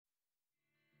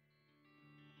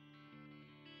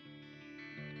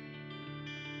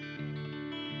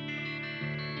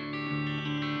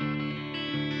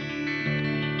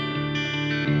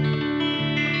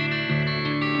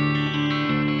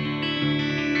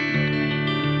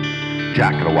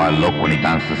Jack had a wild look when he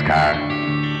danced his car.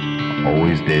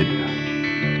 Always did.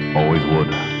 Always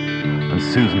would. And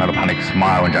Susan had a panic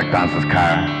smile when Jack danced his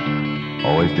car.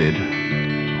 Always did.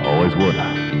 Always would.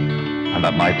 And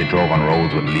that night they drove on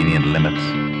roads with lenient limits.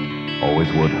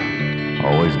 Always would.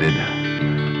 Always did.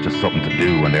 Just something to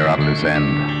do when they were at a loose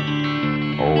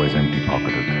end. Always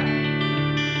empty-pocketed.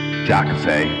 Jack would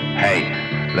say, "Hey,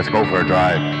 let's go for a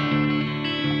drive."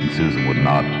 And Susan would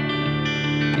nod.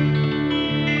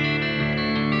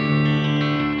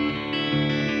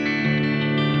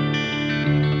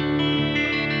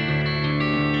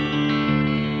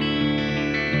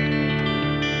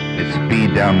 They'd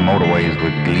speed down motorways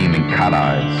with gleaming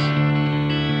cateyes.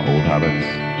 Old habits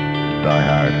die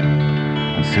hard.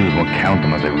 And Susan would count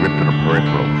them as they ripped at her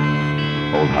peripheral.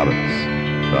 Old habits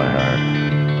die hard.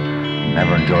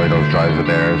 Never enjoy those drives of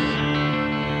theirs.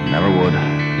 Never would.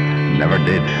 Never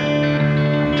did.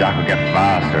 Jack would get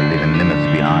faster, leaving limits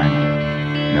behind.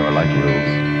 Never liked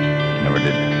rules. Never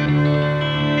did.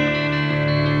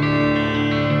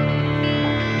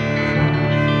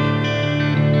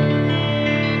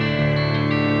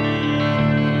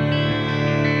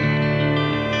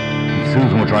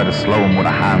 Susan would try to slow him with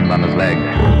a hand on his leg.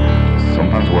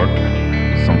 Sometimes worked,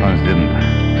 sometimes didn't.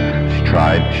 She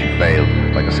tried, she failed,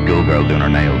 like a schoolgirl doing her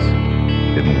nails.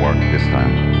 Didn't work this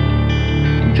time.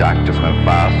 Jack just went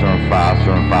faster and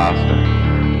faster and faster.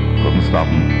 Couldn't stop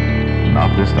him.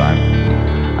 Not this time.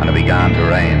 And it began to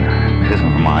rain,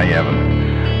 pissing from high heaven.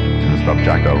 Didn't stop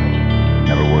Jack though.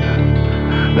 Never would.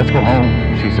 "Let's go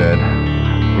home," she said,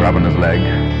 grabbing his leg.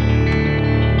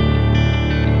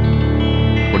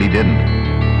 But he didn't.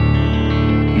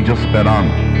 He just sped on.